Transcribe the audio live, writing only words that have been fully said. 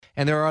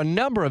And there are a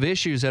number of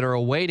issues that are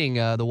awaiting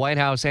the White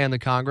House and the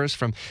Congress,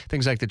 from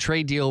things like the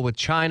trade deal with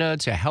China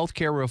to health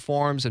care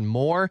reforms and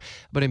more.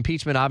 But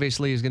impeachment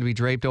obviously is going to be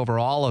draped over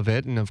all of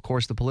it. And, of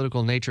course, the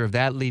political nature of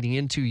that leading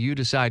into You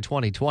Decide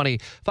 2020.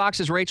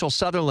 Fox's Rachel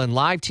Sutherland,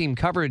 live team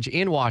coverage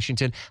in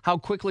Washington. How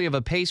quickly of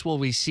a pace will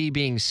we see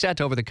being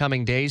set over the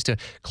coming days to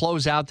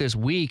close out this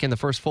week and the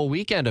first full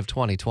weekend of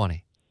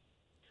 2020?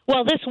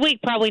 Well, this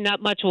week probably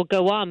not much will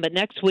go on, but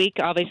next week,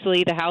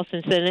 obviously, the House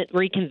and Senate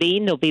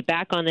reconvene. They'll be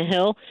back on the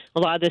Hill. A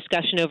lot of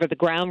discussion over the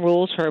ground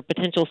rules for a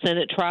potential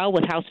Senate trial,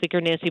 with House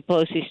Speaker Nancy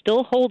Pelosi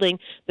still holding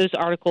those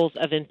articles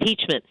of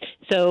impeachment.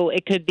 So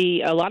it could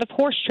be a lot of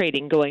horse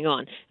trading going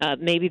on.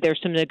 Maybe there's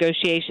some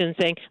negotiations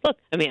saying, look,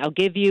 I'll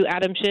give you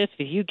Adam Schiff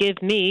if you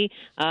give me,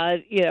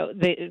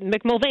 the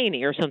Mick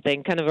Mulvaney or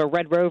something, kind of a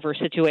Red Rover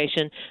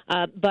situation.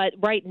 But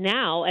right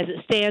now, as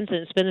it stands, and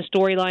it's been a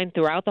storyline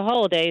throughout the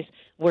holidays,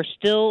 we're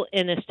still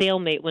in a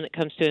stalemate when it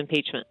comes to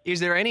impeachment. Is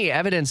there any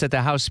evidence that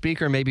the House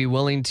Speaker may be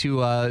willing to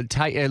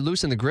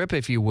loosen the grip,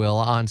 if you will,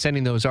 on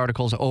sending those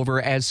articles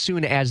over as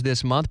soon as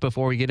this month,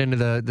 before we get into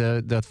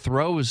the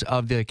throes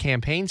of the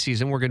campaign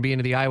season? We're going to be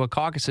into the Iowa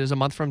caucuses a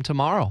month from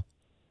tomorrow.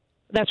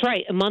 That's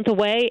right, a month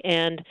away,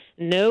 and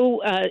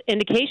no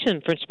indication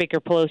from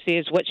Speaker Pelosi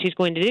is what she's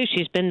going to do.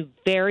 She's been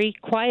very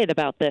quiet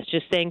about this,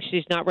 just saying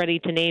she's not ready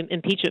to name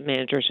impeachment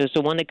managers as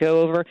the one to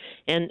go over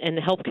and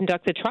help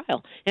conduct the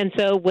trial. And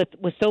so with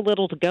so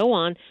little to go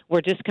on, we're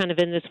just kind of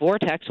in this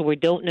vortex where we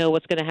don't know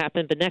what's going to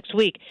happen. But next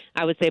week,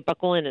 I would say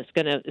buckle in. It's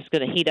going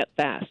to heat up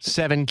fast.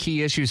 7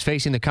 key issues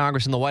facing the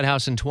Congress and the White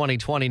House in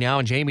 2020 now.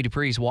 And Jamie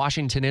Dupree's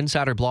Washington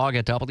Insider blog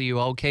at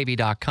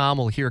WOKV.com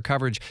will hear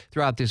coverage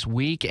throughout this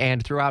week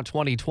and throughout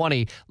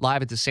 2020,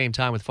 live at the same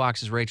time with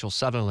Fox's Rachel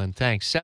Sutherland. Thanks.